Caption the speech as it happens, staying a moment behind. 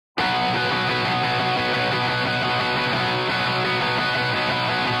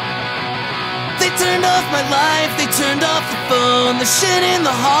turned off my life, they turned off the phone. There's shit in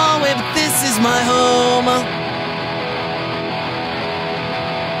the hallway, but this is my home.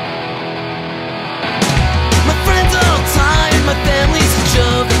 My friends are all tired, my family's a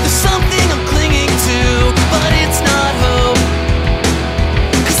joke. There's something I'm clinging to, but it's not hope,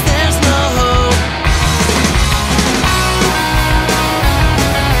 'cause there's no hope.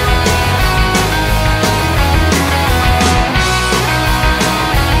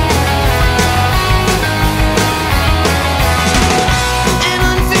 An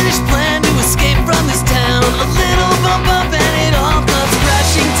unfinished plan to escape from this town. A little bump up and it all comes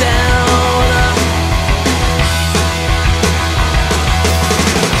crashing down.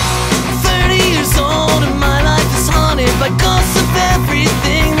 30 years old and my life is haunted by ghosts of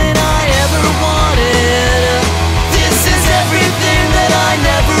everything that I ever wanted. This is everything that I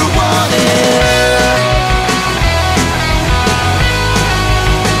never wanted.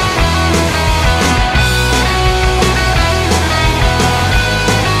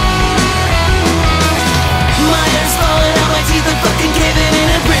 My hair's falling out, my teeth are fucking caving in,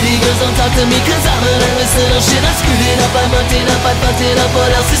 and pretty girls don't talk to me 'cause I'm a nervous little shit. I screwed it up, I mucked it up, I fucked it up,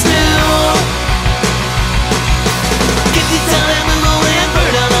 what else is new? Get you down and move away and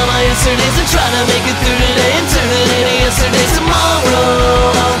burn out all my yesterdays and try to make it through today and turn it into yesterday's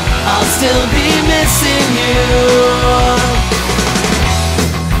tomorrow. I'll still be missing you.